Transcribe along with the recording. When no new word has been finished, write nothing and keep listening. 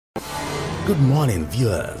Good morning,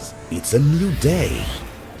 viewers. It's a new day.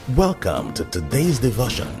 Welcome to today's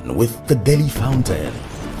devotion with the Daily Fountain,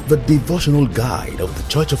 the devotional guide of the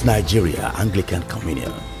Church of Nigeria Anglican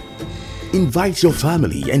Communion. Invite your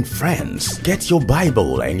family and friends. Get your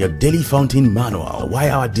Bible and your Daily Fountain manual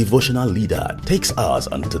while our devotional leader takes us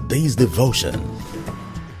on today's devotion.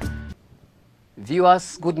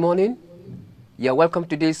 Viewers, good morning. You are welcome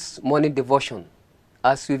to this morning devotion.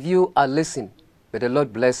 As you view and listen, may the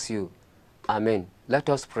Lord bless you. Amen. Let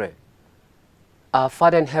us pray. Our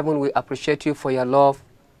Father in heaven, we appreciate you for your love,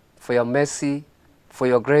 for your mercy, for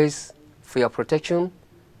your grace, for your protection.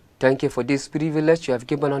 Thank you for this privilege you have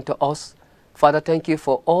given unto us. Father, thank you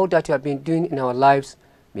for all that you have been doing in our lives.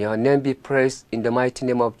 May your name be praised in the mighty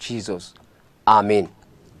name of Jesus. Amen.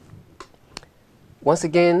 Once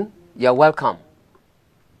again, you are welcome.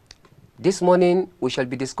 This morning, we shall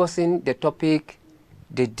be discussing the topic,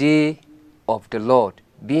 the Day of the Lord,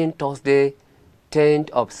 being Thursday, 10th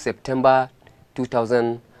of September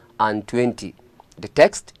 2020. The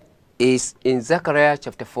text is in Zechariah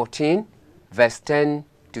chapter 14, verse 10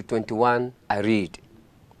 to 21. I read.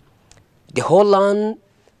 The whole land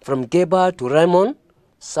from Geba to Rimmon,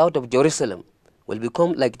 south of Jerusalem, will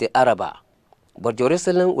become like the Arabah, but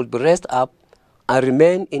Jerusalem will be raised up and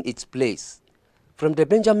remain in its place. From the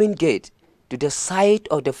Benjamin gate to the side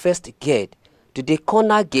of the first gate, to the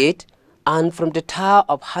corner gate, and from the tower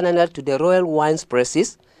of Hananel to the royal wine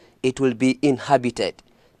presses, it will be inhabited.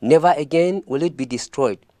 Never again will it be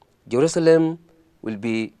destroyed. Jerusalem will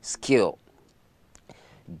be secure.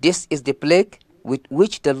 This is the plague with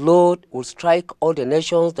which the Lord will strike all the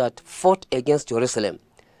nations that fought against Jerusalem.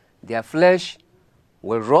 Their flesh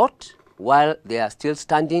will rot while they are still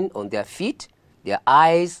standing on their feet. Their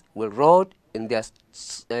eyes will rot in their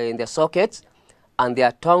sockets, and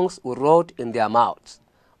their tongues will rot in their mouths.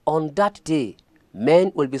 On that day,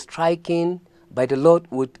 men will be stricken by the Lord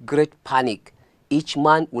with great panic. Each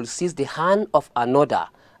man will seize the hand of another,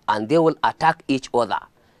 and they will attack each other.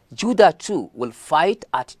 Judah too will fight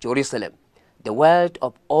at Jerusalem. The wealth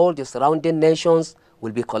of all the surrounding nations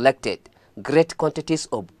will be collected, great quantities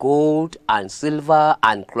of gold and silver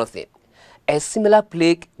and clothing. A similar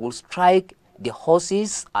plague will strike the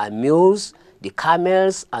horses and mules, the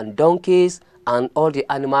camels and donkeys, and all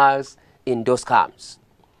the animals in those camps.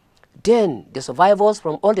 Then the survivors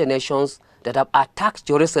from all the nations that have attacked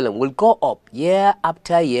Jerusalem will go up year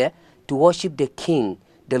after year to worship the King,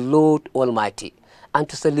 the Lord Almighty, and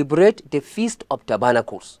to celebrate the Feast of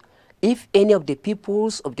Tabernacles. If any of the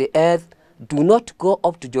peoples of the earth do not go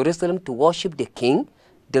up to Jerusalem to worship the King,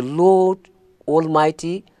 the Lord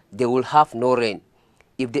Almighty, they will have no rain.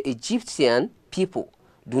 If the Egyptian people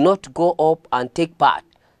do not go up and take part,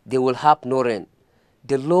 they will have no rain.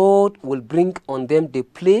 The Lord will bring on them the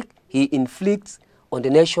plague he inflicts on the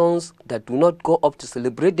nations that do not go up to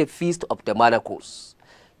celebrate the Feast of Tabernacles.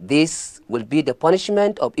 This will be the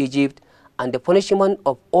punishment of Egypt and the punishment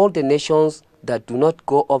of all the nations that do not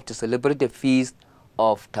go up to celebrate the Feast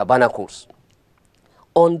of Tabernacles.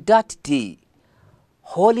 On that day,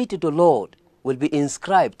 holy to the Lord will be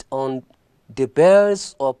inscribed on the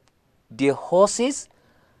bells of the horses,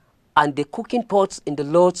 and the cooking pots in the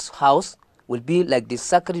Lord's house will be like the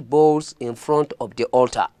sacred bowls in front of the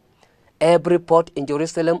altar. Every pot in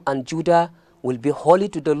Jerusalem and Judah will be holy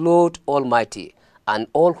to the Lord Almighty, and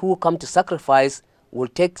all who come to sacrifice will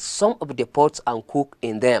take some of the pots and cook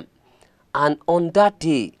in them. And on that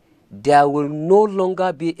day, there will no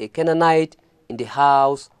longer be a Canaanite in the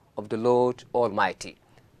house of the Lord Almighty.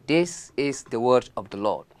 This is the word of the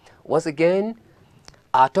Lord. Once again,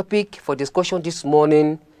 our topic for discussion this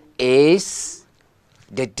morning is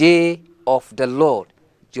the Day of the Lord,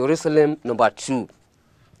 Jerusalem number 2.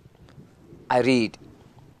 I read,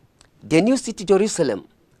 the new city Jerusalem,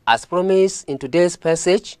 as promised in today's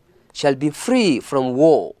passage, shall be free from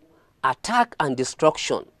war, attack, and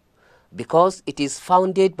destruction, because it is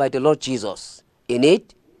founded by the Lord Jesus. In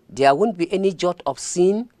it, there won't be any jot of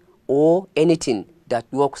sin or anything that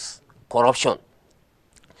works corruption.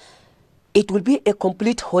 It will be a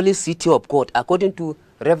complete holy city of God, according to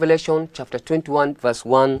Revelation chapter 21, verse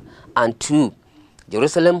 1 and 2.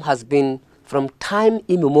 Jerusalem has been from time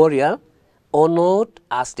immemorial honored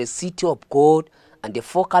as the city of God and the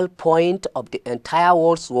focal point of the entire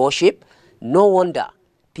world's worship. No wonder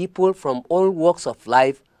people from all walks of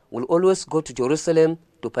life will always go to Jerusalem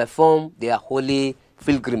to perform their holy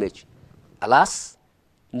pilgrimage. Alas,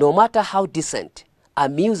 no matter how decent,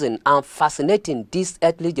 amusing, and fascinating this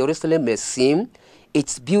earthly Jerusalem may seem,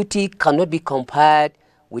 its beauty cannot be compared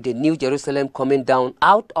with the new Jerusalem coming down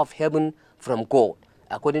out of heaven from God.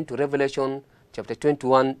 According to Revelation chapter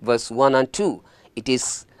 21, verse 1 and 2, it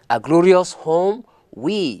is a glorious home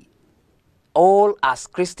we all as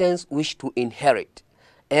Christians wish to inherit.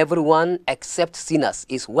 Everyone except sinners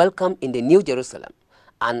is welcome in the New Jerusalem,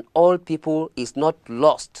 and all people is not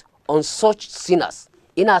lost on such sinners,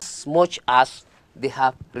 inasmuch as they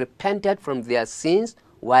have repented from their sins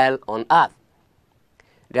while on earth.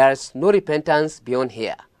 There is no repentance beyond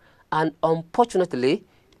here, and unfortunately,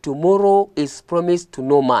 tomorrow is promised to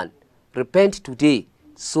no man. Repent today,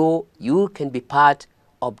 so you can be part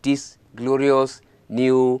of this glorious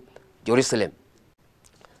New Jerusalem.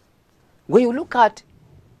 When you look at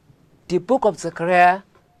the book of Zechariah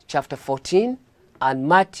chapter 14 and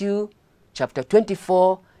Matthew chapter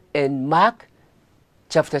 24 and Mark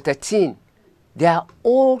chapter 13, they are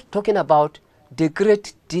all talking about the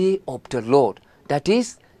great day of the Lord, that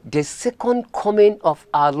is the second coming of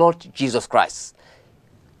our Lord Jesus Christ.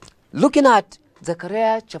 Looking at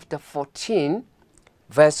Zechariah chapter 14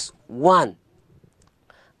 verse 1,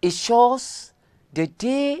 it shows the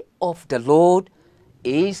day of the Lord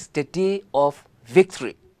is the day of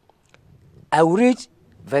victory. I will read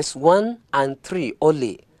verse 1 and 3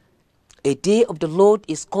 only. A day of the Lord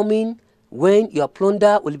is coming when your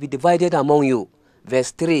plunder will be divided among you. Verse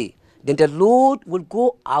 3, then the Lord will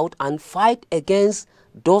go out and fight against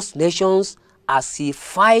those nations as he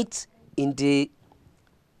fights in the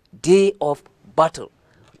day of battle.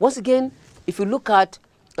 Once again, if you look at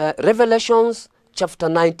Revelations chapter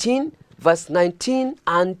 19, verse 19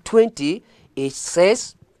 and 20, it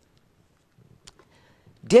says,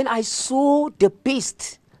 then I saw the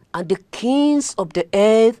beast and the kings of the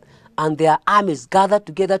earth and their armies gathered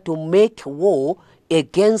together to make war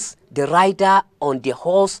against the rider on the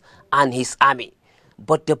horse and his army.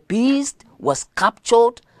 But the beast was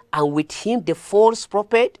captured, and with him the false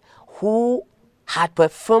prophet who had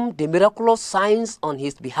performed the miraculous signs on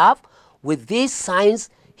his behalf. With these signs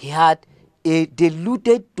he had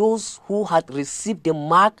deluded those who had received the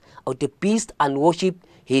mark of the beast and worshipped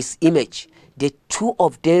his image. The two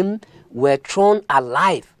of them were thrown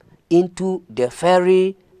alive into the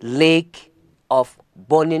fiery lake of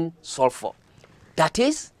burning sulfur. That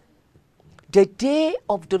is, the day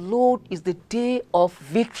of the Lord is the day of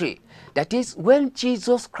victory. That is, when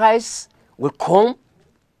Jesus Christ will come,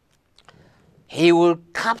 he will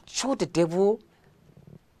capture the devil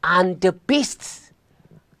and the beasts,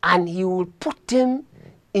 and he will put them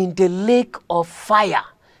in the lake of fire.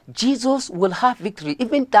 Jesus will have victory.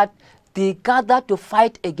 Even that they gather to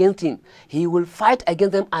fight against him, he will fight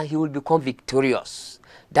against them and he will become victorious.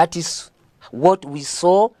 That is what we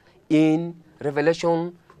saw in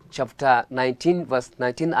Revelation chapter 19, verse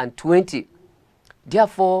 19 and 20.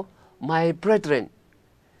 Therefore, my brethren,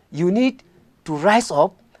 you need to rise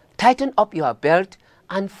up, tighten up your belt,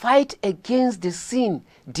 and fight against the sin,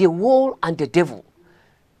 the world, and the devil,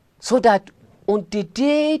 so that on the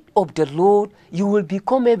day of the Lord, you will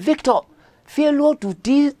become a victor. Failure to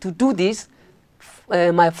do this,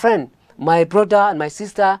 my friend, my brother, and my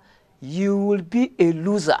sister, you will be a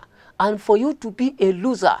loser. And for you to be a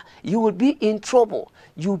loser, you will be in trouble.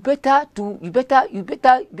 You better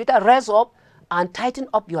rise up and tighten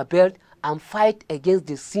up your belt and fight against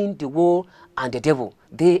the sin, the world, and the devil.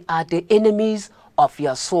 They are the enemies of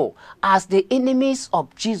your soul. As the enemies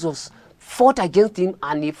of Jesus fought against him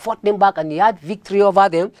and he fought them back and he had victory over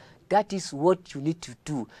them, that is what you need to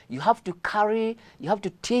do. You have to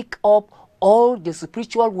take up all the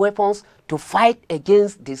spiritual weapons to fight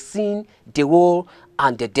against the sin, the world,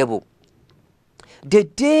 and the devil. The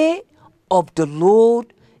day of the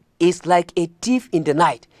Lord is like a thief in the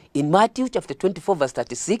night. In Matthew chapter 24 verse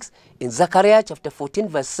 36, in Zechariah chapter 14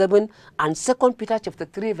 verse 7, and 2 Peter chapter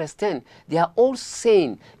 3 verse 10, they are all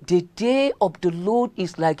saying the day of the Lord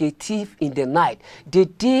is like a thief in the night. The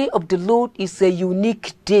day of the Lord is a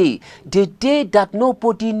unique day. The day that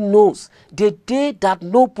nobody knows. The day that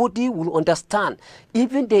nobody will understand.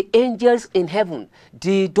 Even the angels in heaven,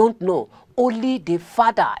 they don't know. Only the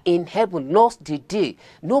Father in heaven knows the day.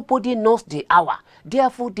 Nobody knows the hour.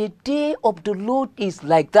 Therefore, the day of the Lord is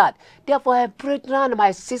like that. Therefore, my brethren,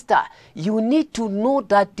 my sister, you need to know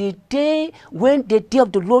that the day when the day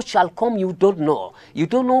of the Lord shall come, you don't know. You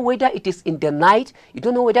don't know whether it is in the night. You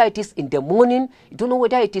don't know whether it is in the morning. You don't know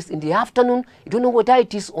whether it is in the afternoon. You don't know whether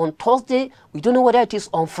it is on Thursday. You don't know whether it is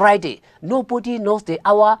on Friday. Nobody knows the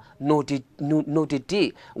hour, nor the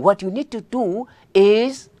day. What you need to do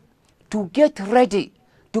is to get ready,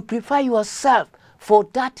 to prepare yourself for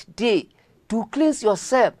that day, to cleanse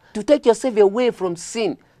yourself, to take yourself away from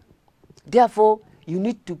sin. Therefore, you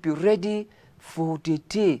need to be ready for the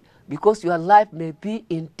day, because your life may be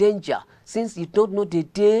in danger, since you don't know the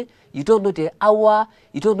day, you don't know the hour,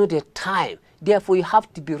 you don't know the time. Therefore, you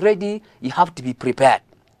have to be ready, you have to be prepared.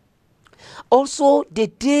 Also, the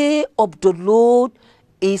day of the Lord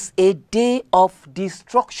is a day of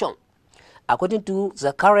destruction. According to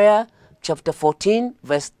Zechariah chapter 14,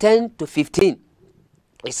 verse 10 to 15,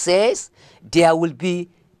 it says, there will be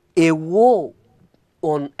a war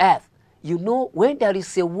on earth. You know, when there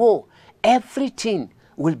is a war, everything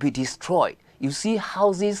will be destroyed. You see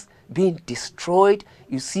houses being destroyed,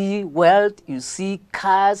 you see wealth, you see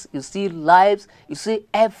cars, you see lives, you see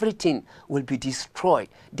everything will be destroyed.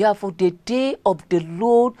 Therefore, the day of the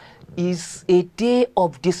Lord is a day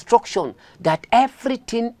of destruction, that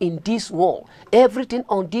everything in this world, everything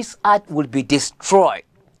on this earth will be destroyed.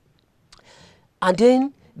 And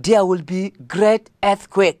then there will be great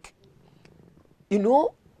earthquake. You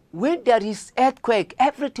know, when there is earthquake,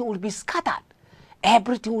 everything will be scattered.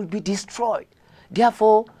 Everything will be destroyed.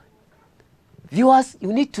 Therefore, viewers,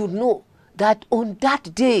 you need to know that on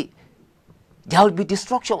that day, there will be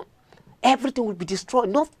destruction. Everything will be destroyed.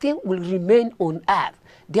 Nothing will remain on earth.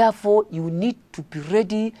 Therefore, you need to be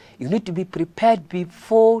ready. You need to be prepared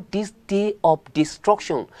before this day of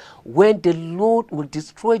destruction, when the Lord will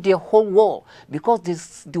destroy the whole world,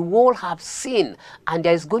 because the world have sinned, and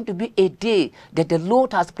there is going to be a day that the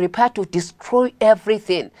Lord has prepared to destroy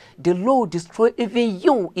everything. The Lord will destroy even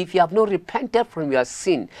you if you have not repented from your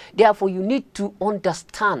sin. Therefore, you need to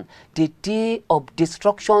understand the day of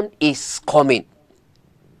destruction is coming.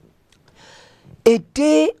 A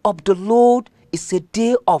day of the Lord is a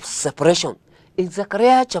day of separation. In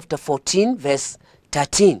Zechariah chapter 14, verse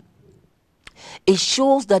 13, it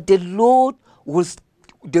shows that the Lord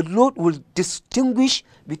will distinguish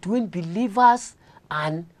between believers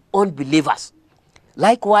and unbelievers.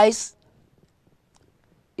 Likewise,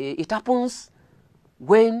 it happens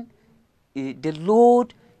when the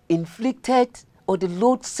Lord inflicted, or the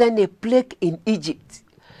Lord sent a plague in Egypt.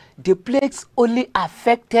 The plagues only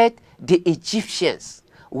affected the Egyptians,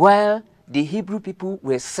 while the Hebrew people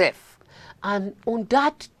were safe. And on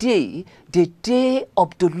that day, the day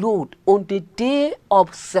of the Lord, on the day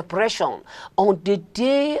of separation, on the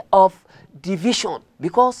day of division,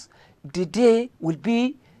 because the day will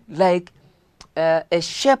be like a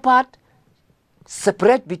shepherd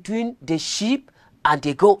separate between the sheep and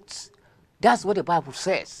the goats. That's what the Bible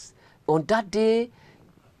says. On that day,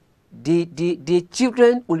 the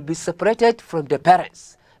children will be separated from the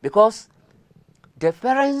parents, because the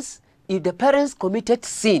parents, if the parents committed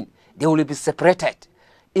sin, they will be separated.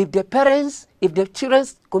 If the children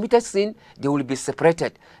committed sin, they will be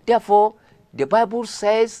separated. Therefore, the Bible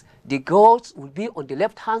says the goats will be on the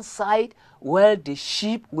left-hand side, while the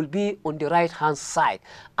sheep will be on the right-hand side.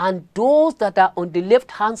 And those that are on the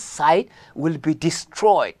left-hand side will be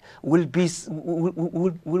destroyed, will be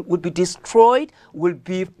destroyed, will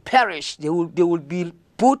be perished. They will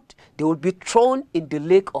be thrown in the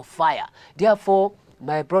lake of fire. Therefore,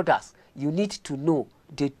 my brothers, you need to know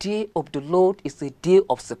the day of the Lord is a day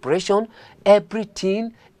of separation.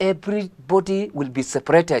 Everybody will be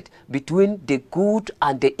separated. Between the good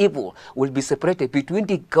and the evil will be separated. Between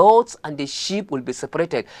the goats and the sheep will be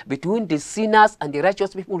separated. Between the sinners and the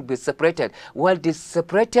righteous people will be separated. While the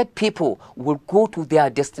separated people will go to their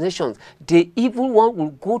destinations, the evil one will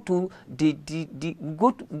go to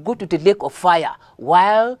the lake of fire,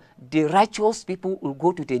 while the righteous people will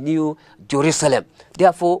go to the new Jerusalem.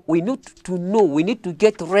 Therefore, we need to know, we need to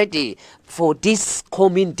get ready for this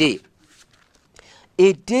coming day.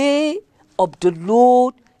 A day of the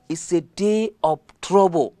Lord is a day of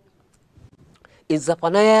trouble. In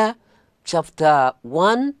Zephaniah chapter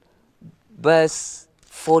 1, verse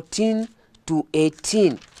 14 to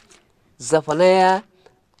 18. Zephaniah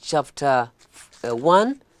chapter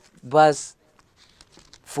 1, verse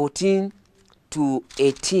 14 to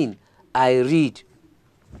 18. I read,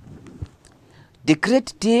 "The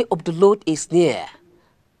great day of the Lord is near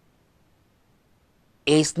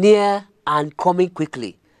and coming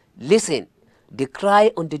quickly. Listen, the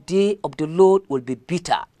cry on the day of the Lord will be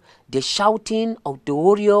bitter, the shouting of the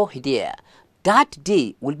warrior here. That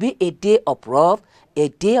day will be a day of wrath, a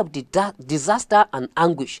day of disaster and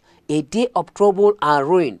anguish, a day of trouble and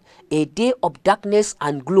ruin, a day of darkness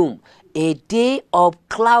and gloom, a day of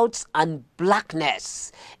clouds and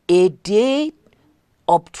blackness, a day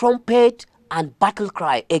of trumpet and battle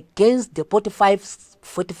cry against the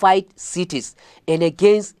fortified cities and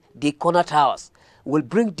against the corner towers. Will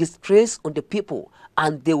bring disgrace on the people,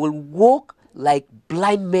 and they will walk like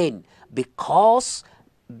blind men, because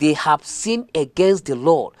they have sinned against the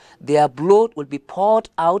Lord. Their blood will be poured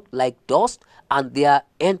out like dust, and their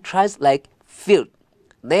entrails like filth.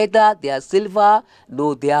 neither their silver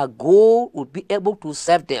nor their gold would be able to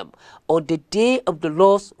save them. On the day of the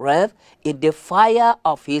Lord's wrath, in the fire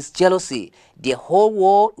of his jealousy, the whole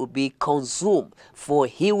world will be consumed, for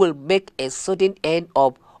he will make a sudden end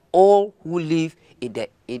of all who live in the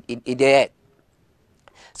earth.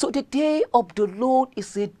 So the day of the Lord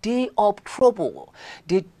is a day of trouble,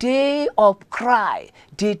 the day of cry,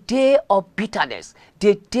 the day of bitterness,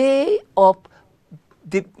 the day of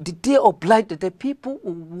blindness. The people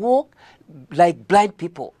will walk like blind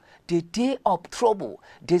people. The day of trouble,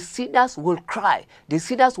 the sinners will cry. The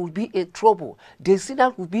sinners will be in trouble. The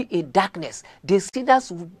sinners will be in darkness. The sinners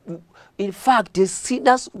will, in fact, the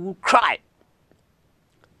sinners will cry.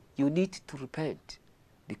 You need to repent,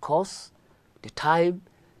 because the time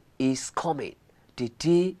is coming. The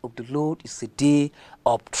day of the Lord is a day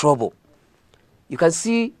of trouble. You can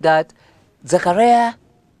see that Zechariah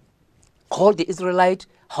called the Israelites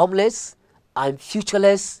homeless and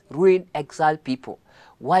futureless, ruined, exiled people.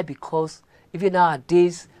 Why? Because even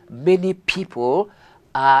nowadays, many people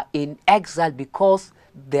are in exile because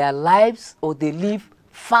their lives, or they live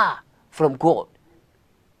far from God.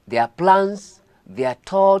 Their plans, their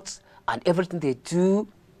thoughts, and everything they do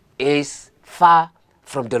is far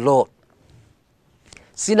from the Lord.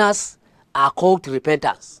 Sinners are called to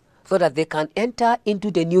repentance so that they can enter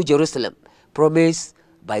into the New Jerusalem promised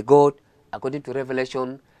by God according to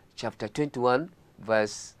Revelation chapter 21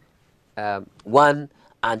 verse 1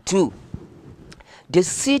 and 2. The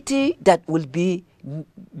city that will be,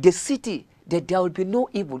 the city that there will be no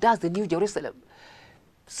evil, that's the New Jerusalem.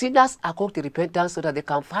 Sinners are called to repentance so that they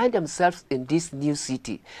can find themselves in this new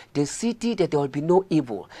city. The city that there will be no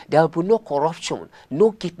evil, there will be no corruption,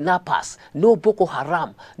 no kidnappers, no Boko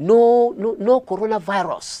Haram, no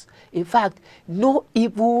coronavirus. In fact, no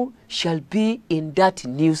evil shall be in that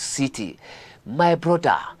new city. My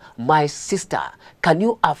brother, my sister, can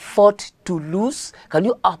you afford to lose? Can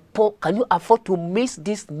you afford to miss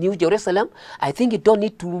this New Jerusalem? I think you don't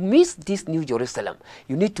need to miss this New Jerusalem.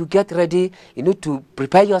 You need to get ready. You need to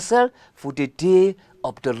prepare yourself for the day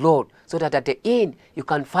of the Lord, so that at the end you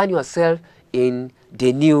can find yourself in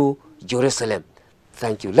the New Jerusalem.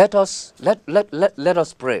 Thank you. Let us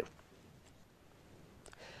pray.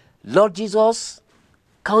 Lord Jesus,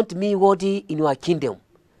 count me worthy in your kingdom,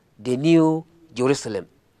 the New Jerusalem.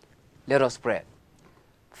 Let us pray.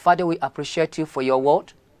 Father, we appreciate you for your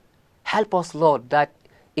word. Help us, Lord, that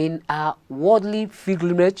in our worldly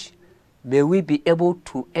pilgrimage, may we be able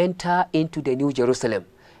to enter into the New Jerusalem.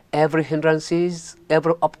 Every hindrances,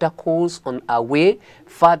 every obstacles on our way,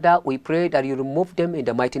 Father, we pray that you remove them in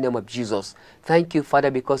the mighty name of Jesus. Thank you,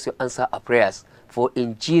 Father, because you answer our prayers. For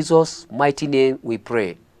in Jesus' mighty name we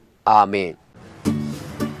pray. Amen.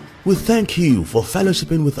 We thank you for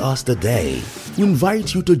fellowshipping with us today. We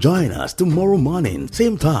invite you to join us tomorrow morning,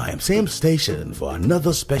 same time, same station, for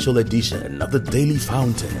another special edition of the Daily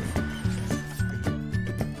Fountain.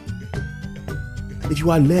 If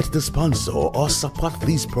you are led to sponsor or support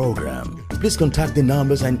this program, please contact the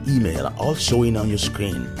numbers and email all showing on your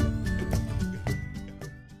screen.